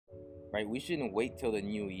right? We shouldn't wait till the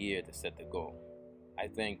new year to set the goal. I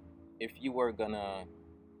think if you were gonna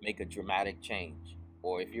make a dramatic change,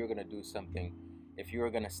 or if you're gonna do something, if you're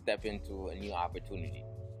gonna step into a new opportunity,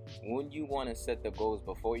 wouldn't you want to set the goals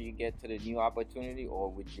before you get to the new opportunity,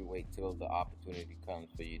 or would you wait till the opportunity comes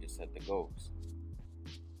for you to set the goals?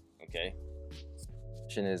 Okay.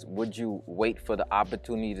 Question is, would you wait for the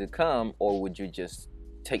opportunity to come, or would you just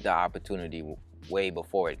take the opportunity way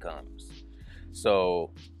before it comes?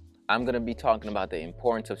 So I'm going to be talking about the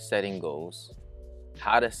importance of setting goals,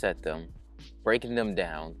 how to set them, breaking them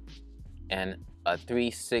down, and a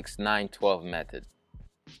 3-6-9-12 method.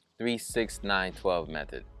 3-6-9-12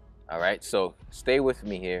 method. All right, so stay with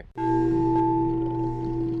me here.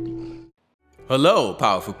 Hello,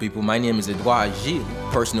 powerful people. My name is Edouard Gilles,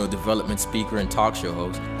 personal development speaker and talk show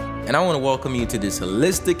host, and I want to welcome you to this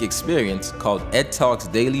holistic experience called Ed Talks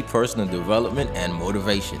Daily Personal Development and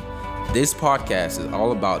Motivation. This podcast is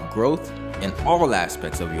all about growth in all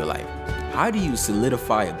aspects of your life. How do you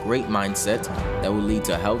solidify a great mindset that will lead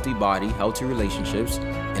to a healthy body, healthy relationships,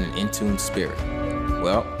 and an in-tune spirit?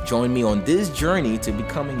 Well, join me on this journey to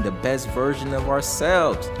becoming the best version of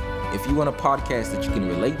ourselves. If you want a podcast that you can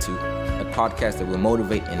relate to, a podcast that will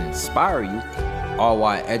motivate and inspire you, all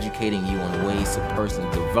while educating you on ways to personally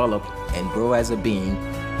develop and grow as a being,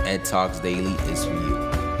 Ed Talks Daily is for you.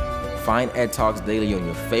 Find Ed Talks Daily on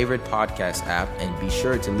your favorite podcast app and be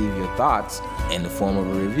sure to leave your thoughts in the form of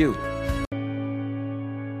a review.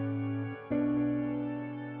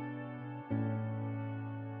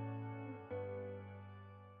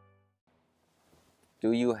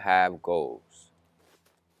 Do you have goals?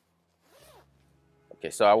 Okay,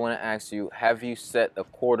 so I want to ask you, have you set a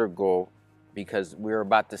quarter goal? Because we're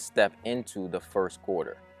about to step into the first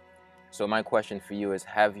quarter. So my question for you is,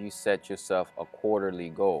 have you set yourself a quarterly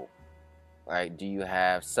goal? Right? Do you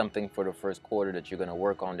have something for the first quarter that you're going to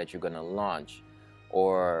work on, that you're going to launch?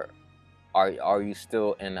 Or are you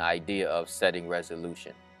still in the idea of setting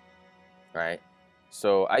resolution? Right?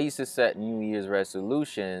 So I used to set New Year's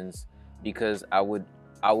resolutions because I would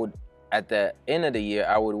at the end of the year,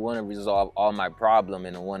 I would want to resolve all my problem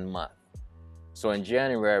in 1 month. So in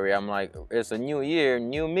January, I'm like, it's a new year,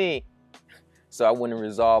 new me. So I wouldn't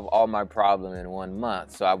resolve all my problem in 1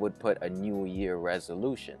 month. So I would put a new year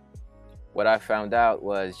resolution. What I found out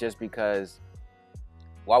was, just because,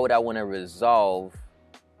 why would I want to resolve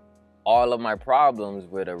all of my problems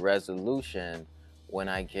with a resolution when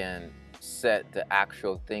I can set the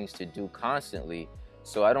actual things to do constantly,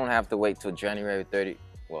 so I don't have to wait till December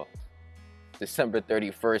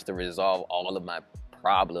 31st to resolve all of my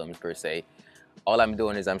problems per se. All I'm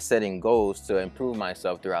doing is I'm setting goals to improve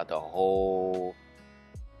myself throughout the whole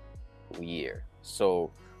year.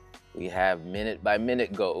 So we have minute by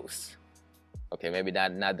minute goals. Okay, maybe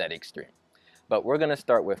not that extreme. But we're gonna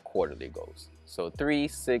start with quarterly goals. So 3,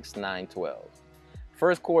 6, 9, 12.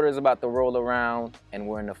 First quarter is about to roll around, and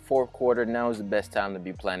we're in the fourth quarter. Now is the best time to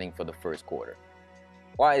be planning for the first quarter.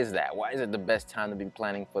 Why is that? Why is it the best time to be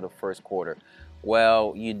planning for the first quarter?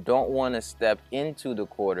 Well, you don't want to step into the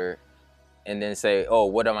quarter and then say, oh,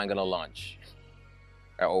 what am I going to launch?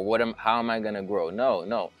 Or how am I going to grow?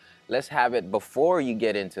 No. Let's have it before you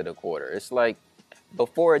get into the quarter. It's like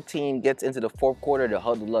before a team gets into the fourth quarter, they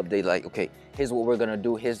huddle up. They like, okay, here's what we're going to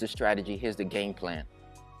do. Here's the strategy. Here's the game plan.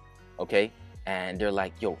 Okay? And they're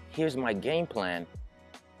like, yo, here's my game plan.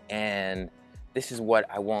 And this is what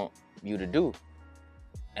I want you to do.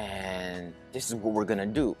 And this is what we're going to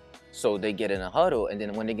do. So they get in a huddle, and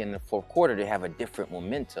then when they get in the fourth quarter, they have a different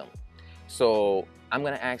momentum. So I'm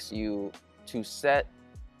going to ask you to set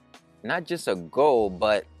not just a goal,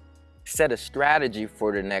 but set a strategy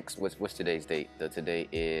for the next, what's today's date? Today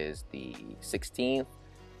is the 16th.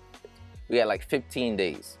 We got like 15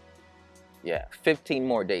 days. Yeah, 15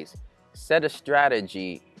 more days. Set a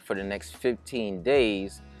strategy for the next 15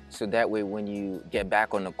 days, so that way when you get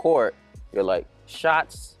back on the court, you're like,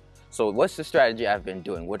 shots. So what's the strategy I've been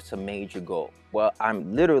doing? What's a major goal? Well,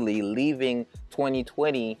 I'm literally leaving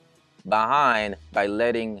 2020 behind by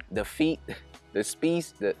letting the feces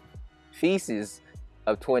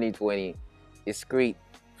of 2020 excrete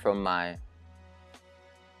from my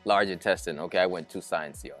large intestine. Okay, I went too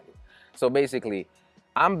sciencey on you. So basically,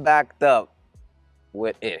 I'm backed up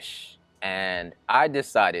with ish, and I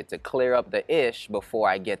decided to clear up the ish before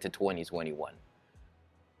I get to 2021.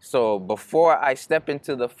 So before I step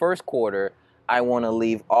into the first quarter, I want to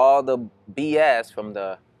leave all the BS from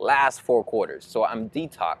the last 4 quarters. So I'm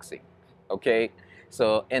detoxing, okay?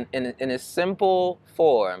 So in a simple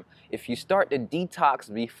form, if you start the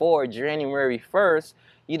detox before January 1st,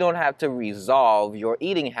 you don't have to resolve your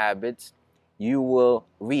eating habits. You will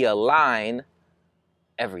realign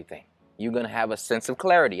everything. You're going to have a sense of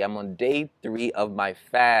clarity. I'm on day 3 of my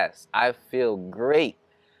fast. I feel great.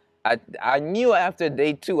 I knew after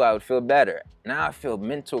day 2 I would feel better. Now I feel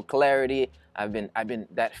mental clarity.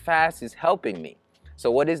 That fast is helping me.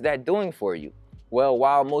 So what is that doing for you? Well,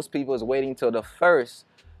 while most people is waiting till the first,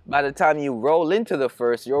 by the time you roll into the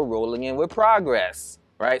first, you're rolling in with progress,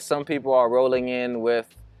 right? Some people are rolling in with,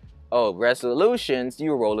 resolutions.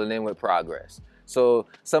 You're rolling in with progress. So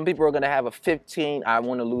some people are going to have I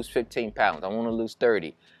want to lose 15 pounds. I want to lose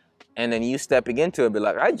 30. And then you stepping into it, be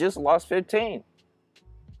like, I just lost 15.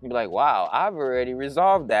 You'd be like, wow, I've already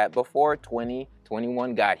resolved that before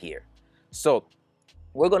 2021 got here. So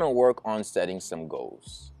we're going to work on setting some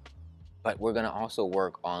goals, but we're going to also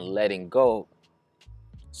work on letting go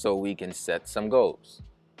so we can set some goals.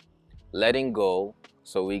 Letting go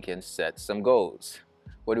so we can set some goals.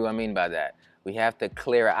 What do I mean by that? We have to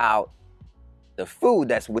clear out the food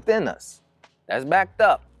that's within us, that's backed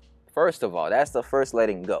up. First of all, that's the first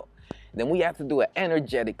letting go. Then we have to do an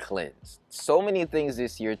energetic cleanse. So many things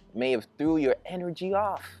this year may have threw your energy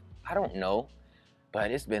off. I don't know,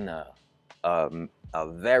 but it's been a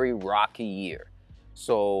very rocky year.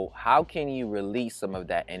 So how can you release some of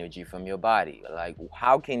that energy from your body? Like,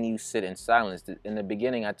 how can you sit in silence? In the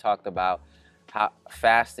beginning, I talked about how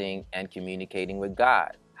fasting and communicating with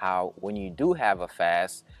God. How when you do have a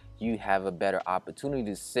fast, you have a better opportunity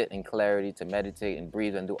to sit in clarity, to meditate and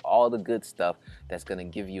breathe and do all the good stuff that's going to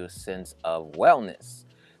give you a sense of wellness.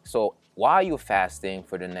 So while you're fasting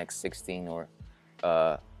for the next 16 or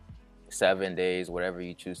 7 days, whatever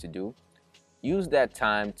you choose to do, use that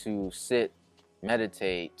time to sit,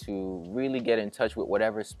 meditate, to really get in touch with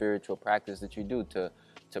whatever spiritual practice that you do, to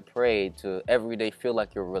pray, to every day feel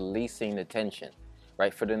like you're releasing the tension,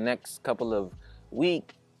 right? For the next couple of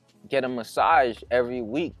weeks, get a massage every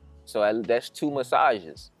week. So that's 2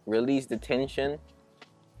 massages. Release the tension,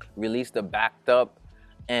 release the backed up.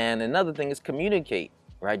 And another thing is communicate,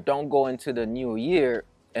 right? Don't go into the new year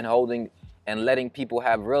and letting people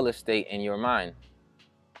have real estate in your mind.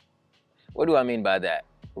 What do I mean by that?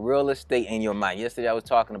 Real estate in your mind. Yesterday I was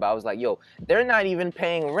was like, yo, they're not even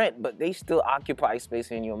paying rent, but they still occupy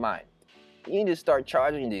space in your mind. You need to start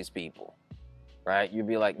charging these people, right? You'd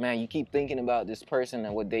be like, man, you keep thinking about this person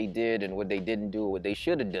and what they did and what they didn't do, what they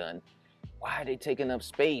should have done. Why are they taking up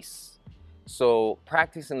space? So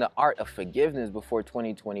practicing the art of forgiveness before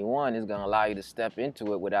 2021 is going to allow you to step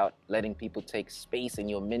into it without letting people take space in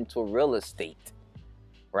your mental real estate,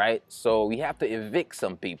 right? So we have to evict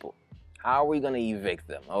some people. How are we going to evict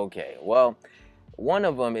them? Okay, well, one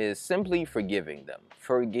of them is simply forgiving them.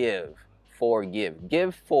 Forgive.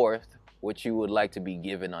 Give forth what you would like to be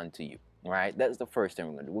given unto you, right? That's the first thing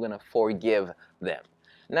we're going to do. We're going to forgive them.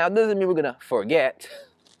 Now, it doesn't mean we're going to forget,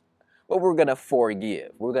 but we're going to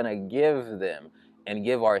forgive. We're going to give them and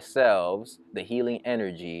give ourselves the healing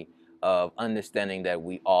energy of understanding that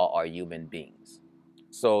we all are human beings.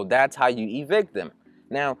 So that's how you evict them.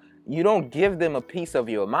 Now, you don't give them a piece of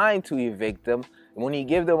your mind to evict them. When you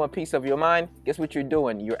give them a piece of your mind, guess what you're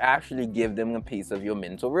doing? You're actually give them a piece of your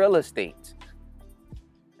mental real estate.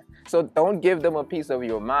 So don't give them a piece of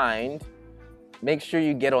your mind. Make sure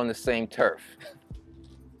you get on the same turf.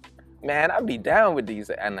 Man, I'd be down with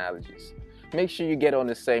these analogies. Make sure you get on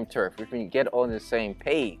the same turf, which means you get on the same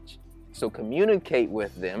page. So communicate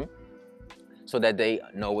with them so that they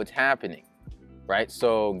know what's happening. Right?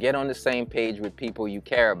 So get on the same page with people you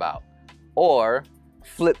care about, or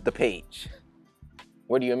flip the page.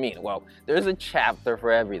 What do you mean? Well, there's a chapter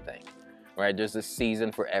for everything, right? There's a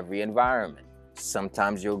season for every environment.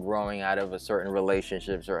 Sometimes you're growing out of a certain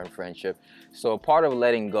relationship, certain friendship. So part of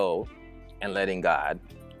letting go and letting God,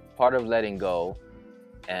 part of letting go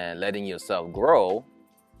and letting yourself grow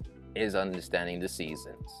is understanding the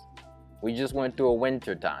seasons. We just went through a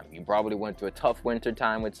winter time. You probably went through a tough winter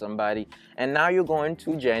time with somebody, and now you're going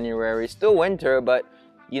to January. Still winter, but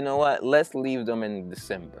you know what? Let's leave them in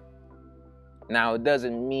December. Now, it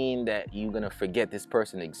doesn't mean that you're going to forget this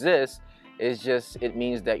person exists. It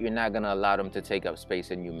means that you're not going to allow them to take up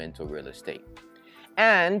space in your mental real estate.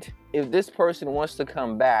 And if this person wants to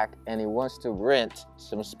come back and he wants to rent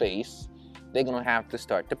some space, they're going to have to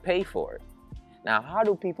start to pay for it. Now, how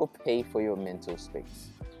do people pay for your mental space?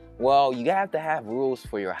 Well, you have to have rules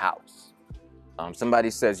for your house.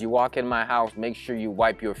 Somebody says, you walk in my house, make sure you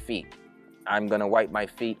wipe your feet. I'm going to wipe my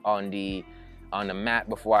feet on the mat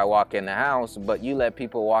before I walk in the house, but you let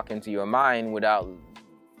people walk into your mind without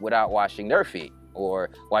washing their feet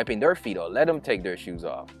or wiping their feet, or let them take their shoes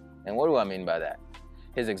off. And what do I mean by that?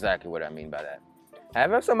 Here's exactly what I mean by that.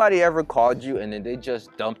 Have somebody ever called you and then they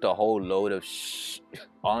just dumped a whole load of shh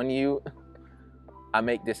on you? I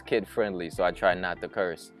make this kid friendly, so I try not to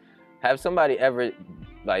curse. Have somebody ever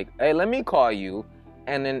like, hey, let me call you,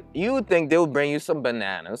 and then you think they'll bring you some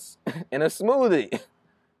bananas in a smoothie.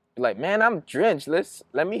 Like, man, I'm drenched.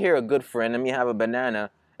 Let me hear a good friend. Let me have a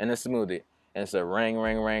banana and a smoothie. And it's a ring,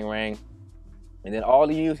 ring, ring, ring. And then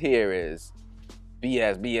all you hear is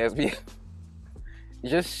BS, BS, BS.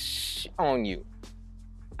 Just on you.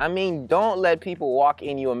 I mean, don't let people walk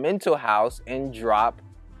in your mental house and drop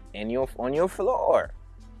on your floor,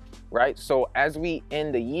 right? So as we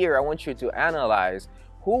end the year, I want you to analyze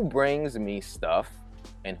who brings me stuff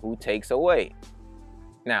and who takes away.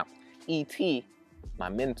 Now, E.T., my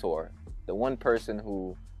mentor, the one person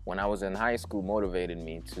who, when I was in high school, motivated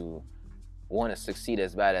me to want to succeed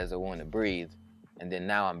as bad as I want to breathe, and then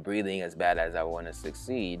now I'm breathing as bad as I want to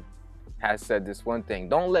succeed, has said this one thing: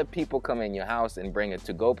 don't let people come in your house and bring a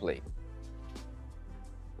to-go plate.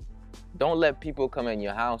 Don't let people come in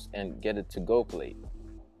your house and get a to-go plate.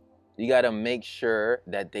 You got to make sure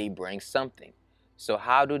that they bring something. So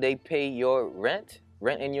how do they pay your rent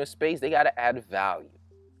in your space? They got to add value.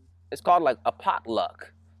 It's called like a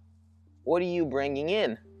potluck. What are you bringing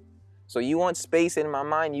in? So you want space in my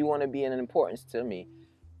mind, you want to be an importance to me,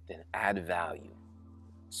 then add value.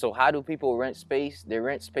 So how do people rent space? They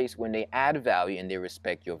rent space when they add value and they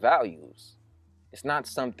respect your values. It's not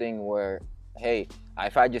something where, hey,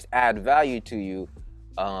 if I just add value to you,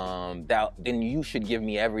 then you should give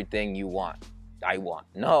me everything I want.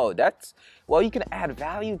 No, well, you can add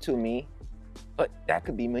value to me, but that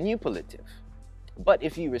could be manipulative. But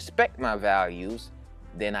if you respect my values,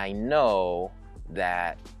 then I know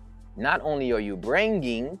that not only are you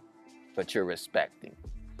bringing, but you're respecting.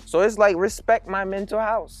 So it's like, respect my mental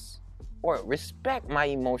house, or respect my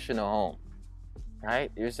emotional home,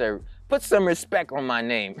 right? Put some respect on my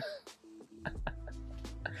name.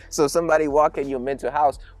 So somebody walk in your mental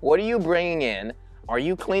house, what are you bringing in? Are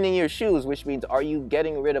you cleaning your shoes? Which means, are you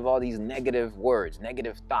getting rid of all these negative words,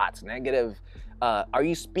 negative thoughts, are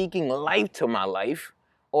you speaking life to my life,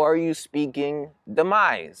 or are you speaking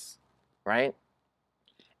demise, right?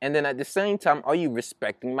 And then at the same time, are you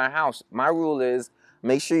respecting my house? My rule is,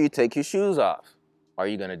 make sure you take your shoes off. Are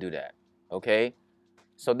you going to do that? Okay?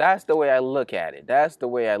 So that's the way I look at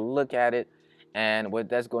it. And what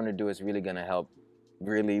that's going to do is really going to help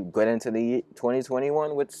really get into the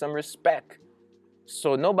 2021 with some respect.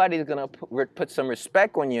 So nobody's going to put some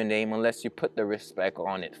respect on your name unless you put the respect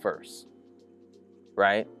on it first.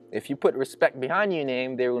 Right? If you put respect behind your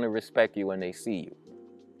name, they're going to respect you when they see you.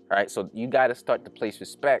 Right? So you got to start to place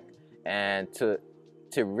respect. And to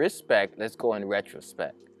respect, let's go in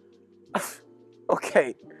retrospect.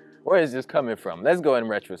 Okay, where is this coming from? Let's go in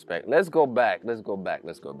retrospect. Let's go back. Let's go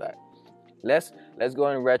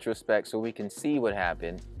in retrospect so we can see what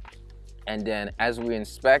happened. And then as we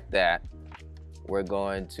inspect that, we're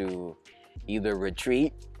going to either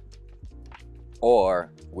retreat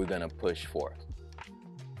or we're going to push forth.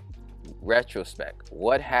 Retrospect.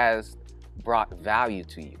 What has brought value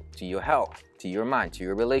to you, to your health, to your mind, to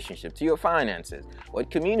your relationship, to your finances? What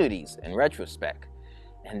communities? In retrospect.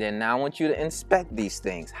 And then now I want you to inspect these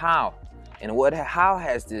things. How? And how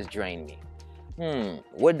has this drained me?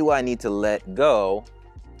 What do I need to let go,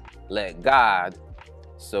 let God,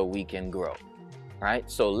 so we can grow? Right?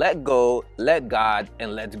 So let go, let God,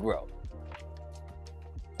 and let's grow.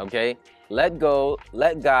 Okay? Let go,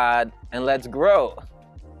 let God, and let's grow.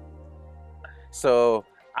 So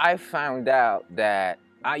I found out that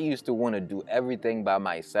I used to want to do everything by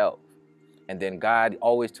myself. And then God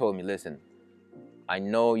always told me, listen, I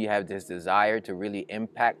know you have this desire to really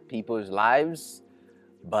impact people's lives,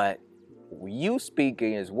 but you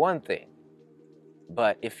speaking is one thing.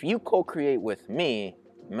 But if you co-create with me,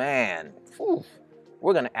 man,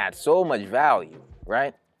 we're going to add so much value,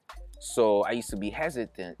 right? So I used to be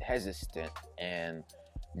hesitant and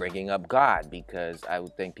bringing up God, because I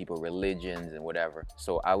would think people religions and whatever.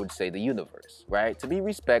 So I would say the universe, right? To be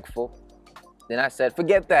respectful. Then I said,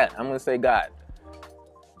 forget that. I'm going to say God,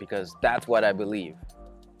 because that's what I believe.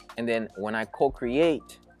 And then when I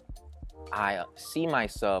co-create, I see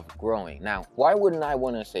myself growing. Now, why wouldn't I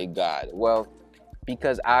want to say God? Well,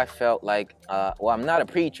 because I felt like, I'm not a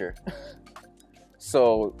preacher.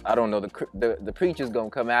 So I don't know, the preacher's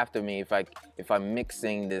gonna come after me if I'm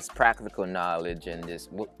mixing this practical knowledge and this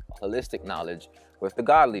holistic knowledge with the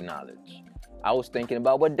godly knowledge. I was thinking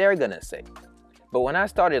about what they're gonna say. But when I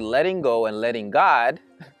started letting go and letting God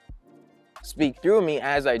speak through me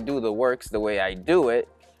as I do the works the way I do it,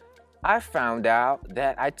 I found out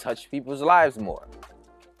that I touch people's lives more.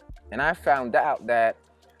 And I found out that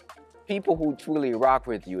people who truly rock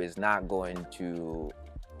with you is not going to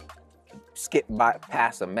skip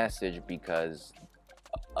past a message because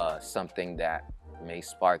something that may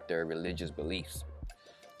spark their religious beliefs.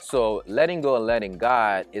 So letting go and letting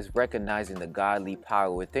God is recognizing the godly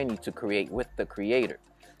power within you to create with the Creator.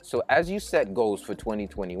 So as you set goals for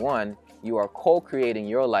 2021, you are co-creating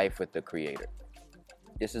your life with the Creator.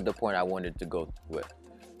 This is the point I wanted to go with.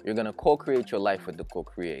 You're going to co-create your life with the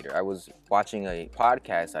co-creator. I was watching a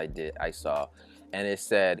podcast I saw, and it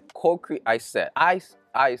said I said,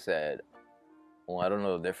 well, I don't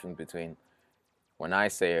know the difference between when I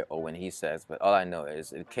say it or when he says, but all I know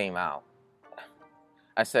is it came out.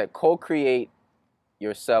 I said, co-create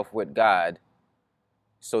yourself with God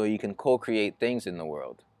so you can co-create things in the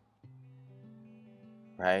world.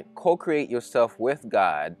 Right? Co-create yourself with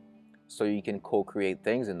God so you can co-create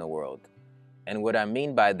things in the world. And what I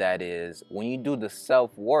mean by that is when you do the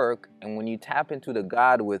self-work and when you tap into the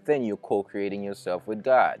God within, you're co-creating yourself with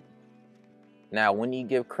God. Now, when you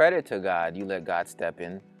give credit to God, you let God step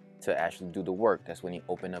in to actually do the work. That's when you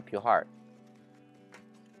open up your heart.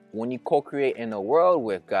 When you co-create in the world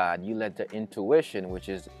with God, you let the intuition, which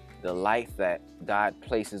is the light that God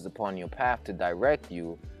places upon your path to direct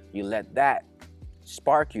you, you let that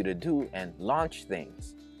spark you to do and launch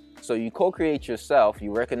things. So you co-create yourself,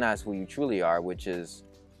 you recognize who you truly are, which is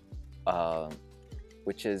a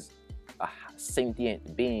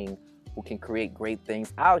sentient being who can create great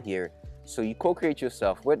things out here. So you co-create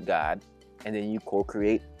yourself with God, and then you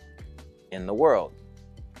co-create in the world.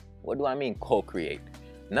 What do I mean co-create?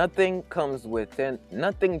 Nothing comes within,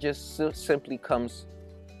 nothing just simply comes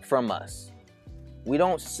from us. We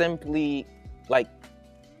don't simply,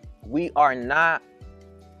 we are not,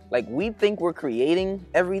 we think we're creating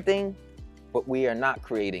everything, but we are not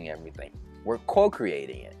creating everything. We're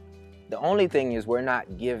co-creating it. The only thing is we're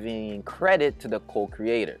not giving credit to the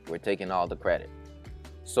co-creator. We're taking all the credit.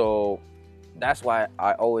 So that's why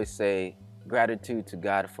I always say gratitude to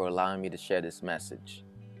God for allowing me to share this message.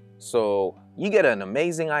 So you get an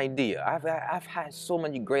amazing idea. I've had so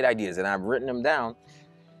many great ideas and I've written them down,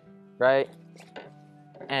 right?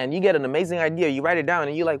 And you get an amazing idea, you write it down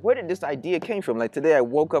and you're like, where did this idea came from? Like today I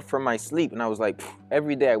woke up from my sleep and I was like,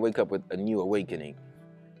 every day I wake up with a new awakening.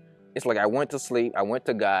 It's like I went to sleep, I went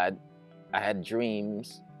to God, I had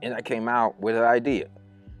dreams, and I came out with an idea.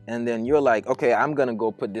 And then you're like, okay, I'm gonna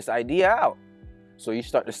go put this idea out. So you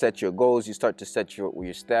start to set your goals, you start to set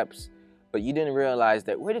your steps, but you didn't realize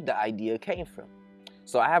that where did the idea came from?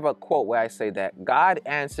 So I have a quote where I say that God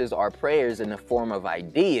answers our prayers in the form of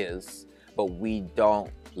ideas, but we don't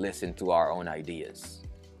listen to our own ideas.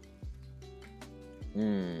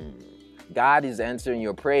 God is answering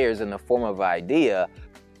your prayers in the form of idea.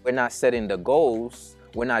 We're not setting the goals.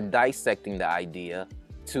 We're not dissecting the idea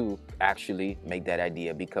to actually make that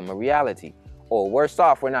idea become a reality. Or worse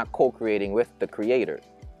off, we're not co-creating with the Creator.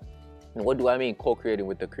 And what do I mean co-creating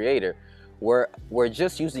with the Creator? We're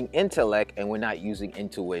just using intellect and we're not using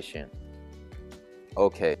intuition.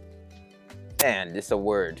 Okay. And this is a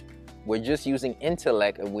word. We're just using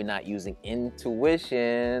intellect and we're not using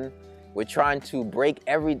intuition. We're trying to break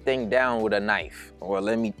everything down with a knife. Or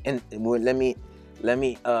let me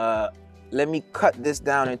cut this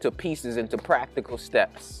down into pieces, into practical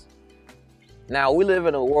steps. Now we live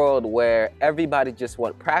in a world where everybody just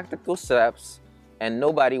wants practical steps and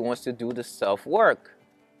nobody wants to do the self-work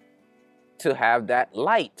to have that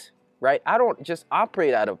light, right? I don't just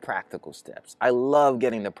operate out of practical steps. I love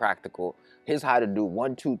getting the practical. Here's how to do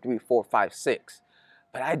 1, 2, 3, 4, 5, 6.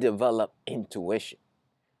 But I develop intuition.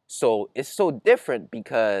 So it's so different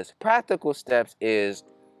because practical steps is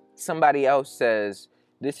somebody else says,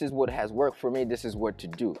 this is what has worked for me, this is what to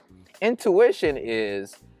do. Intuition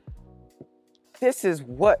is, this is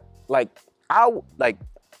what,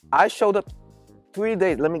 I showed up 3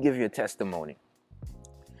 days, let me give you a testimony.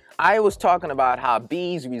 I was talking about how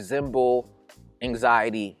bees resemble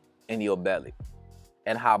anxiety in your belly,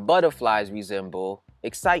 and how butterflies resemble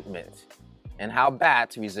excitement, and how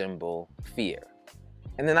bats resemble fear.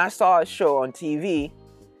 And then I saw a show on TV,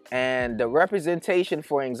 and the representation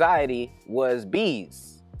for anxiety was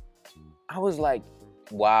bees. I was like,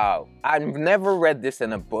 wow, I've never read this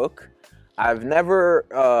in a book. I've never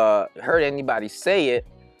heard anybody say it,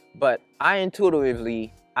 but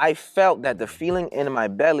I felt that the feeling in my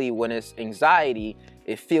belly when it's anxiety,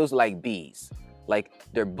 it feels like bees. Like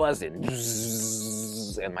they're buzzing,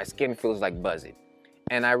 and my skin feels like buzzing.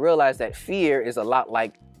 And I realized that fear is a lot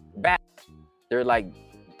like bats. They're like,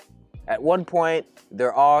 at one point,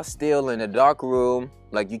 they're all still in a dark room,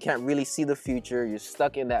 like you can't really see the future. You're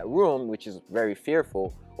stuck in that room, which is very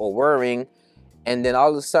fearful or worrying. And then all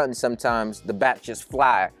of a sudden, sometimes the bat just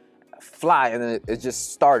fly, and then it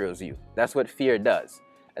just startles you. That's what fear does.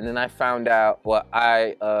 And then I found out,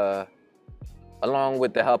 along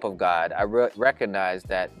with the help of God, I recognize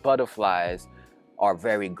that butterflies are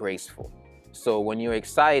very graceful. So when you're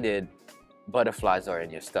excited, butterflies are in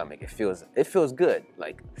your stomach. It feels good.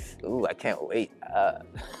 Like, ooh, I can't wait.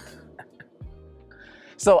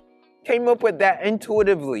 So I came up with that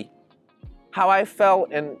intuitively, how I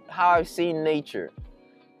felt and how I've seen nature.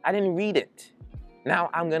 I didn't read it. Now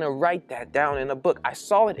I'm gonna write that down in a book. I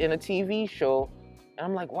saw it in a TV show, and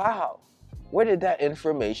I'm like, wow, where did that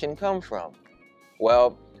information come from?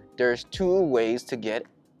 Well, there's two ways to get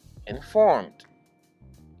informed.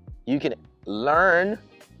 You can learn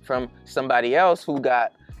from somebody else who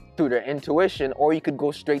got through their intuition, or you could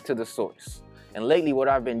go straight to the source. And lately what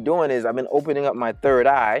I've been doing is I've been opening up my third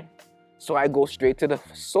eye, so I go straight to the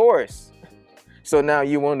source. So now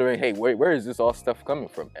you're wondering, hey, where is this all stuff coming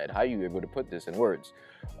from, Ed? How are you able to put this in words?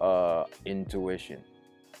 Intuition.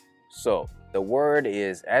 So the word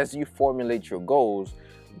is, as you formulate your goals,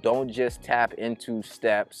 don't just tap into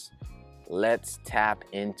steps. Let's tap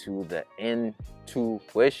into the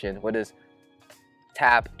intuition. What is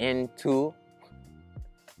tap into?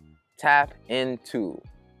 Tap into.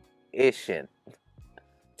 Ition.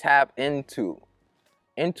 Tap into.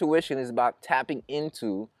 Intuition is about tapping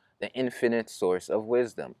into the infinite source of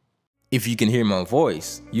wisdom. If you can hear my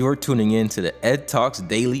voice, you're tuning in to the Ed Talks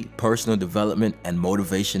Daily Personal Development and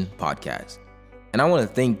Motivation Podcast. And I want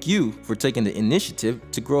to thank you for taking the initiative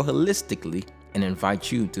to grow holistically and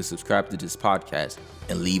invite you to subscribe to this podcast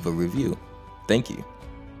and leave a review. Thank you.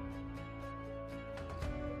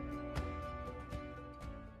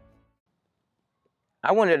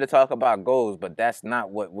 I wanted to talk about goals, but that's not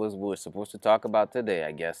what we're supposed to talk about today,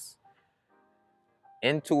 I guess.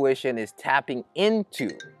 Intuition is tapping into.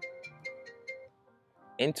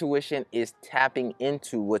 Intuition is tapping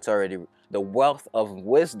into what's already, the wealth of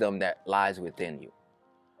wisdom that lies within you.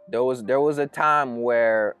 There was a time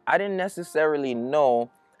where I didn't necessarily know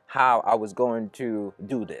how I was going to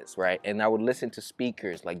do this, right? And I would listen to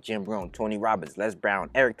speakers like Jim Rohn, Tony Robbins, Les Brown,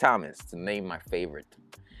 Eric Thomas, to name my favorite.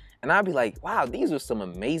 And I'd be like, wow, these are some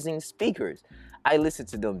amazing speakers. I listen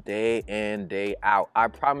to them day in, day out. I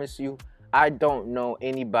promise you, I don't know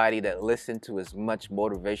anybody that listened to as much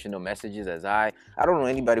motivational messages as I don't know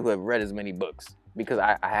anybody who have read as many books, because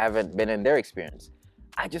I haven't been in their experience.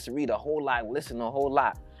 I just read a whole lot, listen a whole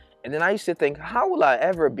lot. And then I used to think, how will I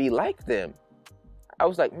ever be like them? I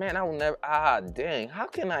was like, man, I will never, dang, how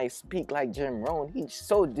can I speak like Jim Rohn? He's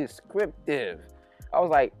so descriptive. I was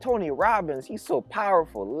like, Tony Robbins, he's so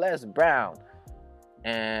powerful, Les Brown.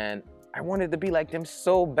 And I wanted to be like them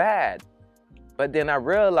so bad. But then I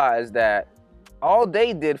realized that all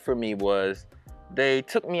they did for me was they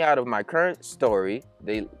took me out of my current story.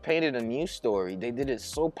 They painted a new story. They did it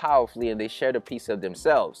so powerfully, and they shared a piece of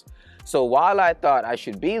themselves. So while I thought I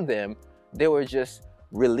should be them, they were just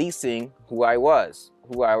releasing who I was,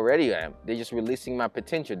 who I already am. They're just releasing my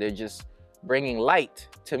potential. They're just bringing light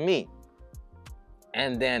to me.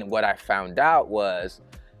 And then what I found out was,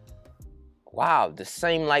 wow, the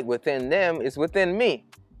same light within them is within me.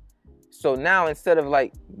 So now, instead of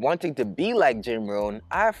like wanting to be like Jim Rohn,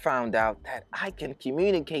 I found out that I can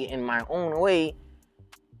communicate in my own way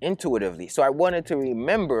intuitively. So I wanted to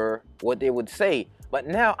remember what they would say, but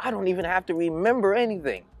now I don't even have to remember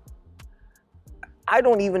anything. I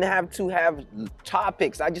don't even have to have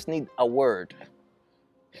topics. I just need a word.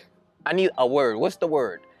 I need a word. What's the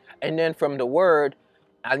word? And then from the word,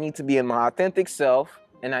 I need to be in my authentic self,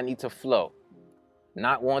 and I need to flow.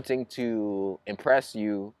 Not wanting to impress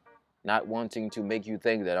you, not wanting to make you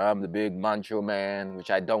think that I'm the big macho man,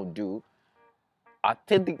 which I don't do.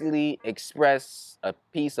 Authentically express a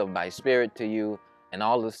piece of my spirit to you, and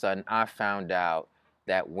all of a sudden I found out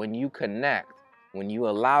that when you connect, when you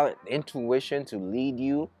allow intuition to lead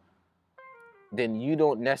you, then you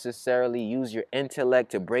don't necessarily use your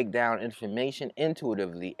intellect to break down information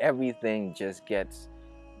intuitively. Everything just gets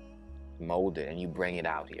molded and you bring it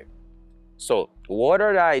out here. So what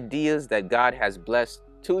are the ideas that God has blessed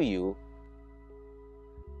to you?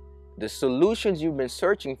 The solutions you've been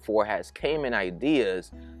searching for has came in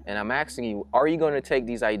ideas, and I'm asking you, are you going to take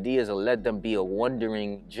these ideas and let them be a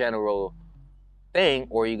wandering general thing,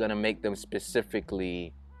 or are you going to make them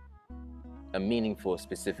specifically a meaningful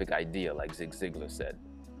specific idea, like Zig Ziglar said?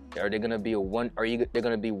 Are they going to be they're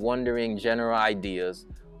going to be wandering general ideas,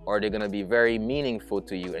 or are they going to be very meaningful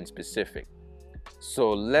to you and specific?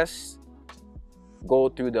 So let's go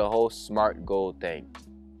through the whole SMART goal thing.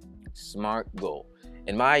 SMART goal.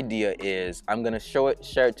 And my idea is I'm going to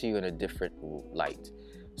share it to you in a different light.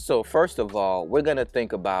 So first of all, we're going to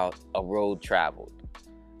think about a road traveled.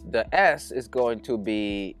 The S is going to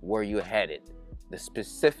be where you're headed, the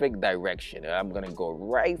specific direction. And I'm going to go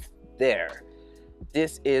right there.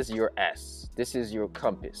 This is your S. This is your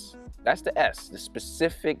compass. That's the S, the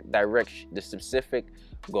specific direction, the specific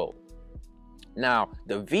goal. Now,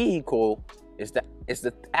 the vehicle is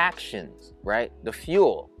the actions, right? The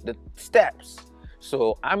fuel, the steps.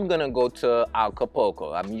 So I'm gonna go to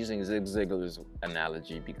Acapulco. I'm using Zig Ziglar's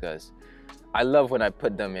analogy because I love when I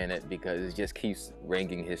put them in it because it just keeps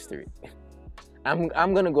ringing history. I'm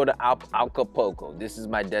gonna go to Acapulco. This is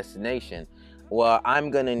my destination. Well,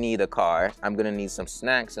 I'm gonna need a car. I'm gonna need some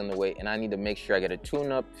snacks on the way, and I need to make sure I get a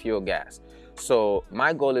tune-up, fuel, gas. So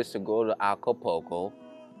my goal is to go to Acapulco.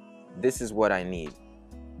 This is what I need.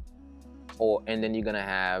 And then you're gonna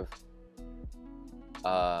have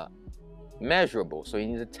measurable. So you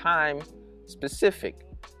need a time specific.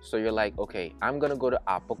 So you're like, okay, I'm gonna go to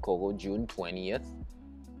Acapulco June 20th.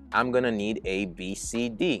 I'm gonna need A, B, C,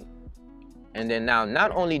 D. And then now,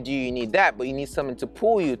 not only do you need that, but you need something to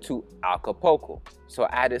pull you to Acapulco. So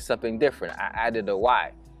I added something different. I added a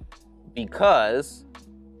Y because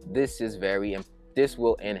this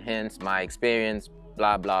will enhance my experience,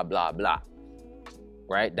 blah, blah, blah, blah.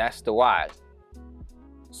 Right? That's the why.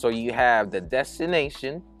 So you have the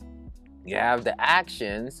destination, you have the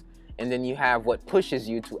actions, and then you have what pushes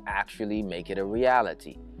you to actually make it a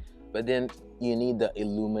reality. But then you need the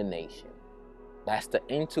illumination. That's the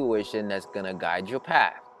intuition that's gonna guide your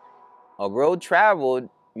path. A road traveled,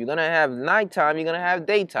 you're gonna have nighttime, you're gonna have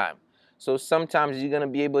daytime. So sometimes you're gonna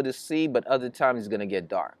be able to see, but other times it's gonna get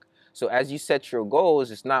dark. So as you set your goals,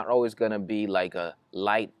 it's not always gonna be like a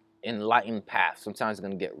enlightened path. Sometimes it's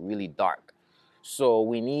gonna get really dark. So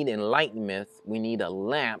we need enlightenment, we need a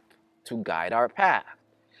lamp to guide our path.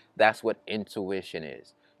 That's what intuition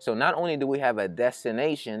is. So not only do we have a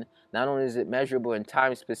destination, not only is it measurable and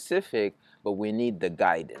time specific, but we need the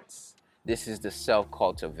guidance. This is the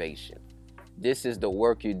self-cultivation. This is the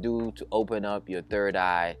work you do to open up your third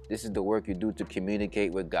eye. This is the work you do to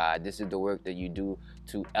communicate with God. This is the work that you do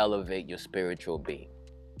to elevate your spiritual being.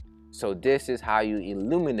 So this is how you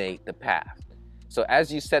illuminate the path. So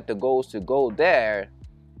as you set the goals to go there,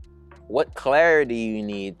 what clarity you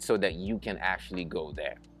need so that you can actually go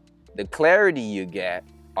there? The clarity you get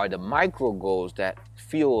are the micro goals that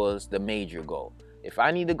fuels the major goal. If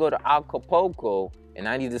I need to go to Acapulco and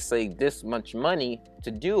I need to save this much money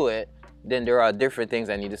to do it, then there are different things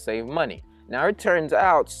I need to save money. Now it turns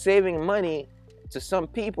out saving money to some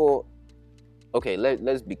people, okay,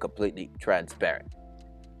 let's be completely transparent.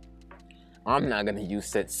 I'm not gonna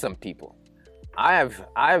use some people. I've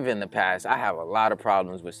in the past, I have a lot of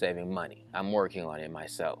problems with saving money. I'm working on it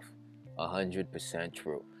myself. 100%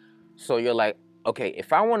 true. So you're like, okay,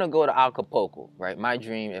 if I want to go to Acapulco, right, my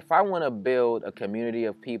dream, if I want to build a community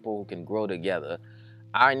of people who can grow together,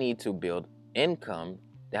 I need to build income.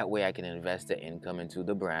 That way I can invest the income into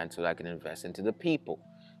the brand so that I can invest into the people.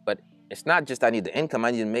 But it's not just I need the income,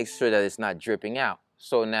 I need to make sure that it's not dripping out.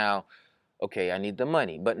 So now, okay, I need the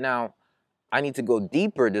money. But now I need to go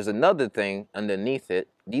deeper. There's another thing underneath it.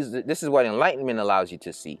 This is what enlightenment allows you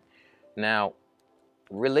to see. Now,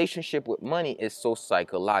 relationship with money is so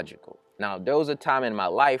psychological. Now, there was a time in my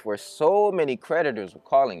life where so many creditors were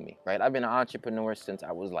calling me, right? I've been an entrepreneur since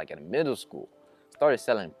I was like in middle school. Started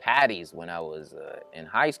selling patties when I was in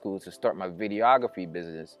high school to start my videography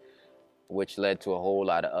business, which led to a whole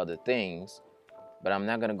lot of other things, but I'm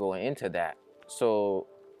not gonna go into that. So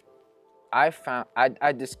I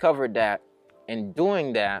discovered that in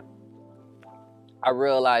doing that, I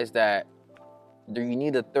realized that you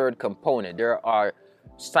need a third component. There are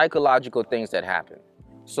psychological things that happen.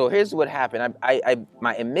 So here's what happened.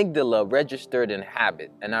 My amygdala registered in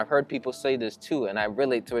habit. And I've heard people say this too, and I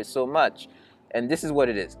relate to it so much. And this is what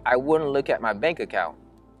it is. I wouldn't look at my bank account.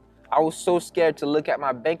 I was so scared to look at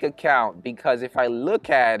my bank account because if I look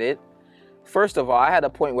at it, first of all, I had a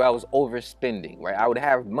point where I was overspending, right? I would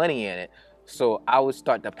have money in it. So I would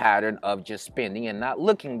start the pattern of just spending and not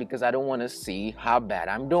looking because I don't want to see how bad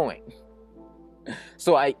I'm doing.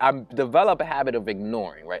 So I developed a habit of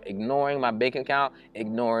ignoring, right? Ignoring my bank account,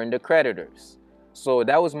 ignoring the creditors. So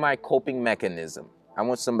that was my coping mechanism. I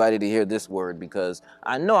want somebody to hear this word because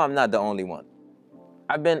I know I'm not the only one.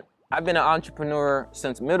 I've been an entrepreneur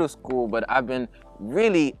since middle school, but I've been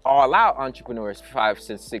really all out entrepreneur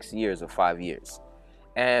since 6 years or 5 years.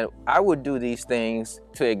 And I would do these things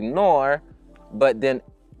to ignore, but then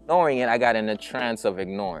ignoring it, I got in a trance of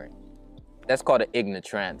ignoring. That's called an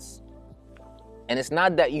ignorance. And it's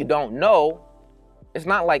not that you don't know. It's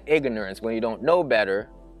not like ignorance when you don't know better,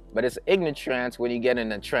 but it's ignorance when you get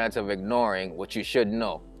in a trance of ignoring what you should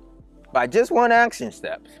know by just one action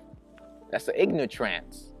step. That's an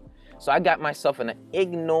ignorance. So I got myself in an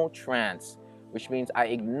ignorance, which means I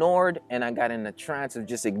ignored and I got in a trance of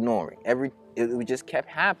just ignoring. it just kept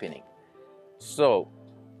happening. So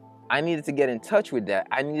I needed to get in touch with that.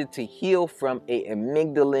 I needed to heal from a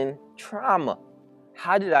amygdalin trauma.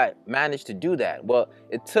 How did I manage to do that? Well,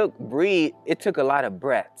 it took a lot of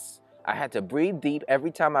breaths. I had to breathe deep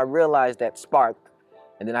every time I realized that spark.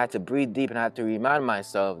 And then I had to breathe deep, and I had to remind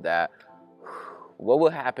myself that what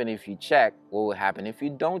will happen if you check? What will happen if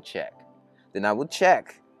you don't check? Then I would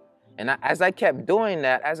check. And as I kept doing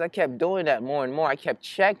that more and more, I kept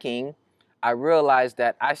checking, I realized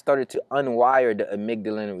that I started to unwire the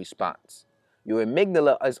amygdalin response. Your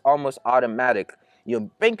amygdala is almost automatic. Your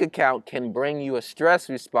bank account can bring you a stress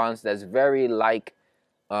response that's very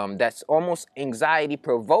that's almost anxiety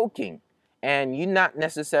provoking. And you're not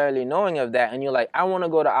necessarily knowing of that. And you're like, I want to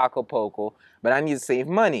go to Acapulco, but I need to save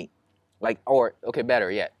money. Okay,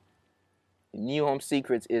 better yet, New Home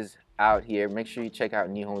Secrets is out here. Make sure you check out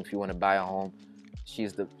New Home if you want to buy a home.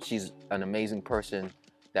 She's an amazing person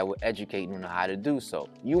that will educate you on how to do so.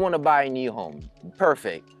 You want to buy a new home.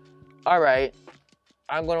 Perfect. All right,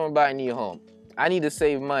 I'm going to buy a new home. I need to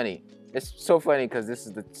save money. It's so funny because this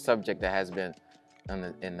is the subject that has been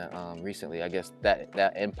recently. I guess that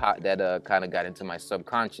kind of got into my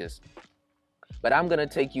subconscious. But I'm gonna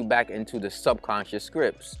take you back into the subconscious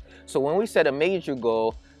scripts. So when we set a major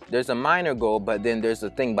goal, there's a minor goal, but then there's a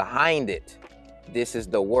thing behind it. This is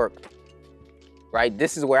the work, right?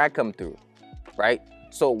 This is where I come through, right?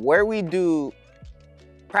 So where we do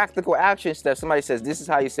practical action steps, somebody says, this is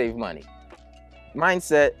how you save money.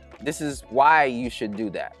 Mindset, this is why you should do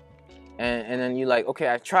that. And then you're like, okay,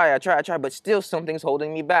 I try, but still something's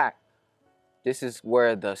holding me back. This is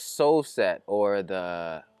where the soul set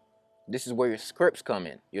this is where your scripts come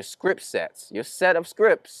in. Your script sets, your set of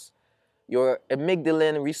scripts, your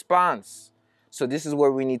amygdalin response. So this is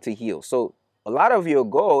where we need to heal. So a lot of your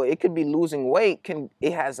goal, it could be losing weight,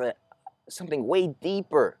 it has something way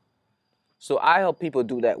deeper. So I help people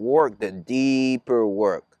do that work, the deeper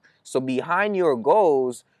work. So behind your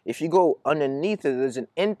goals, if you go underneath it, there's an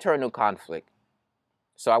internal conflict.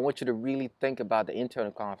 So I want you to really think about the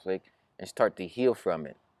internal conflict and start to heal from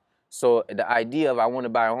it. So the idea of I want to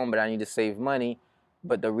buy a home, but I need to save money.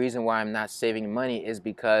 But the reason why I'm not saving money is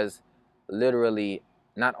because literally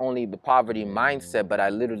not only the poverty mindset, but I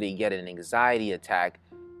literally get an anxiety attack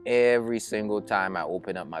every single time I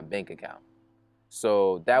open up my bank account.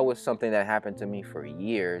 So that was something that happened to me for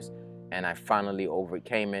years, and I finally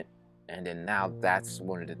overcame it. And then now that's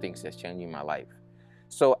one of the things that's changing my life.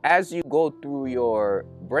 So as you go through your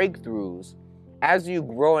breakthroughs, as you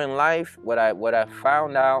grow in life, what I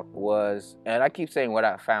found out was, and I keep saying what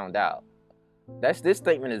I found out, this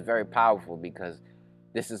statement is very powerful because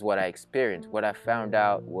this is what I experienced. What I found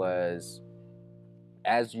out was,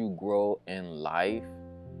 as you grow in life,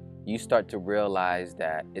 you start to realize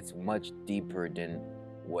that it's much deeper than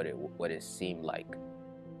what it seemed like.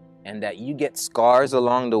 And that you get scars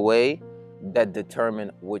along the way that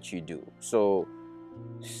determine what you do. So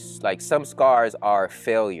like some scars are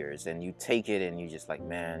failures and you take it and you just like,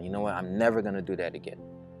 man, you know what? I'm never gonna do that again.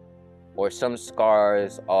 Or some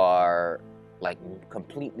scars are like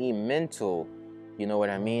completely mental. You know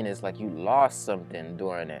what I mean? It's like you lost something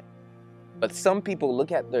during it. But some people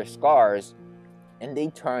look at their scars and they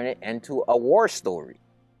turn it into a war story,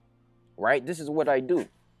 right? This is what I do.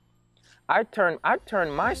 I turn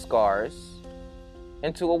my scars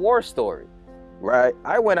into a war story, right?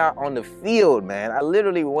 I went out on the field, man. I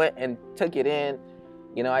literally went and took it in.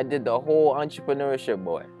 You know, I did the whole entrepreneurship,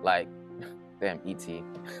 boy. Like, damn, E.T.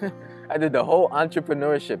 I did the whole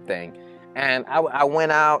entrepreneurship thing. And I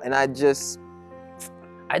went out and I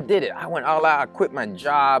did it. I went all out. I quit my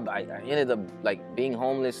job. I ended up like being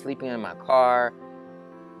homeless, sleeping in my car.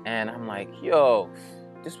 And I'm like, yo,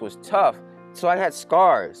 this was tough. So I had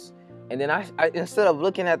scars. And then I instead of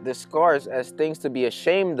looking at the scars as things to be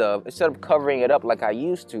ashamed of, instead of covering it up like I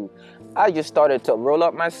used to, I just started to roll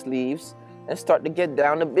up my sleeves and start to get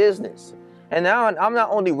down to business. And now I'm not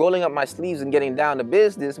only rolling up my sleeves and getting down to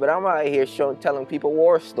business, but I'm out here telling people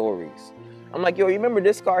war stories. I'm like, yo, you remember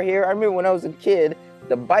this scar here? I remember when I was a kid,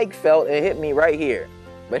 the bike fell and hit me right here.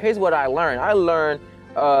 But here's what I learned. I learned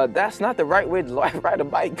that's not the right way to ride a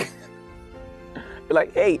bike.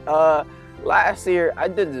 Like, hey, last year, I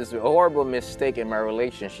did this horrible mistake in my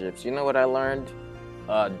relationships. You know what I learned?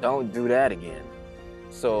 Don't do that again.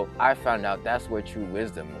 So I found out that's where true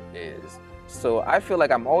wisdom is. So I feel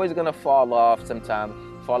like I'm always gonna fall off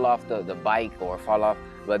sometime, fall off the bike or fall off,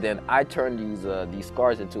 but then I turn these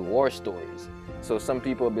scars into war stories. So some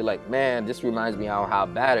people will be like, man, this reminds me how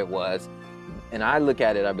bad it was. And I look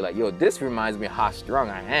at it, I'll be like, yo, this reminds me how strong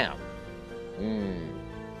I am.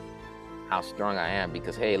 How strong I am,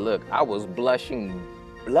 because hey, look, I was blushing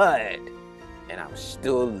blood and I'm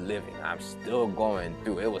still living. I'm still going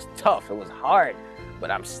through. It was tough. It was hard, but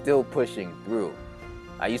I'm still pushing through.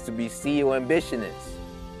 I used to be CEO ambitionist,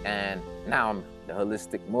 and now I'm the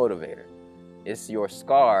holistic motivator. It's your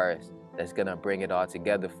scars that's gonna bring it all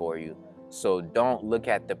together for you. So don't look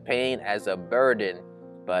at the pain as a burden,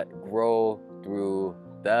 but grow through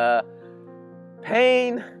the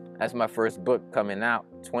pain. That's my first book coming out,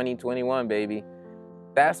 2021, baby.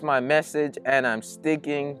 That's my message, and I'm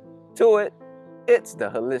sticking to it. It's the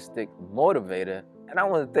Holistic Motivator, and I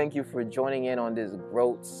want to thank you for joining in on this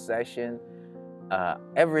growth session.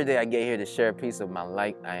 Every day I get here to share a piece of my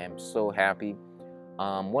life. I am so happy.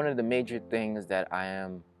 One of the major things the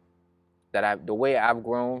way I've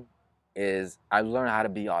grown is I've learned how to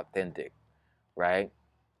be authentic, right?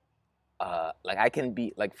 Like I can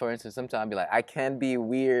be, like for instance, sometimes I'll be like, I can be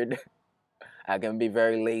weird. I can be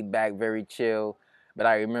very laid back, very chill. But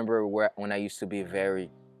I remember when I used to be very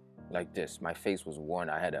like this, my face was worn.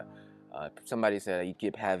 I had somebody said you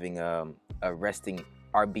keep having a resting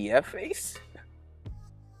RBF face.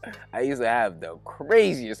 I used to have the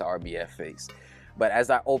craziest RBF face. But as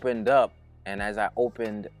I opened up,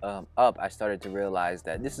 I started to realize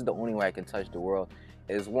that this is the only way I can touch the world.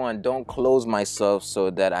 Is one, don't close myself so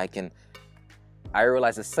that I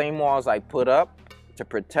realize the same walls I put up to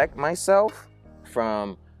protect myself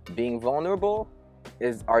from being vulnerable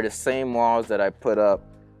are the same walls that I put up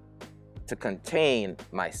to contain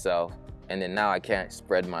myself, and then now I can't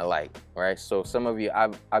spread my light, right? So some of you,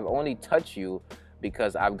 I've only touched you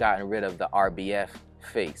because I've gotten rid of the RBF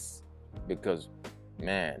face. Because,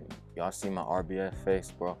 man, y'all see my RBF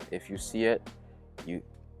face, bro? If you see it, it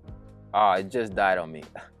just died on me.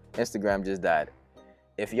 Instagram just died.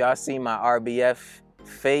 If y'all see my RBF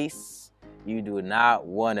face, you do not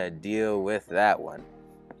want to deal with that one.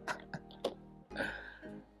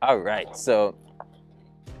 All right, so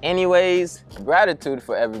anyways, gratitude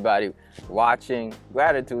for everybody watching.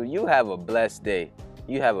 Gratitude. You have a blessed day.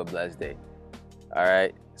 All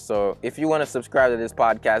right. So if you want to subscribe to this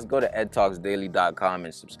podcast, go to edtalksdaily.com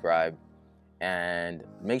and subscribe. And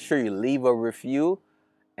make sure you leave a review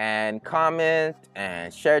and comment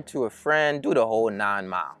and share to a friend. Do the whole 9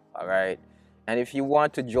 mile. All right. And if you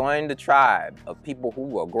want to join the tribe of people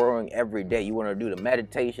who are growing every day, you want to do the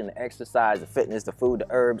meditation, the exercise, the fitness, the food, the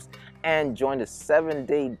herbs, and join the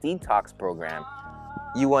 7-day detox program.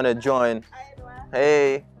 You want to join?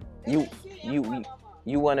 Hey, you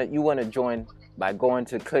want to join by going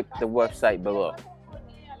to click the website below.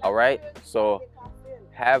 All right. So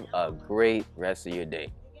have a great rest of your day.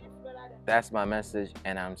 That's my message,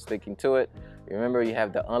 and I'm sticking to it. Remember, you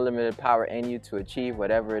have the unlimited power in you to achieve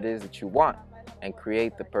whatever it is that you want and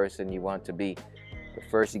create the person you want to be. But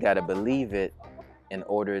first, you got to believe it in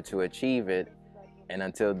order to achieve it. And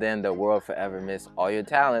until then, the world forever miss all your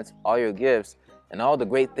talents, all your gifts, and all the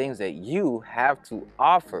great things that you have to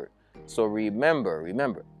offer. So remember,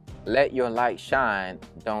 let your light shine.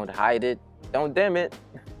 Don't hide it. Don't dim it.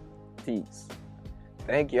 Peace.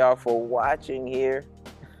 Thank y'all for watching here.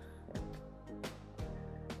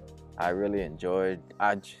 I really enjoyed.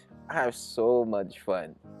 I have so much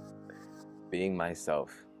fun being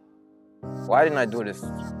myself. Why didn't I do this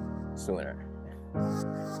sooner?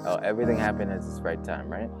 Oh, everything happened at its right time,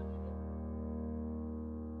 right?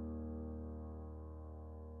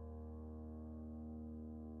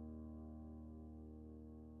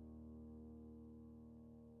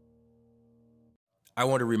 I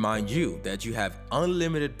want to remind you that you have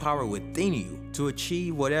unlimited power within you to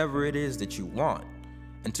achieve whatever it is that you want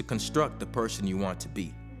and to construct the person you want to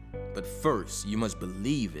be. But first, you must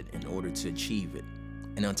believe it in order to achieve it.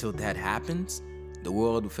 And until that happens, the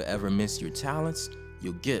world will forever miss your talents,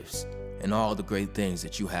 your gifts, and all the great things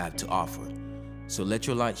that you have to offer. So let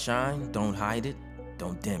your light shine, don't hide it,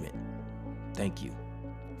 don't dim it. Thank you.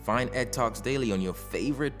 Find Ed Talks Daily on your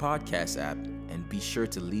favorite podcast app and be sure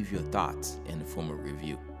to leave your thoughts in the form of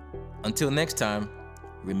review. Until next time,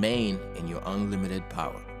 remain in your unlimited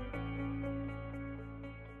power.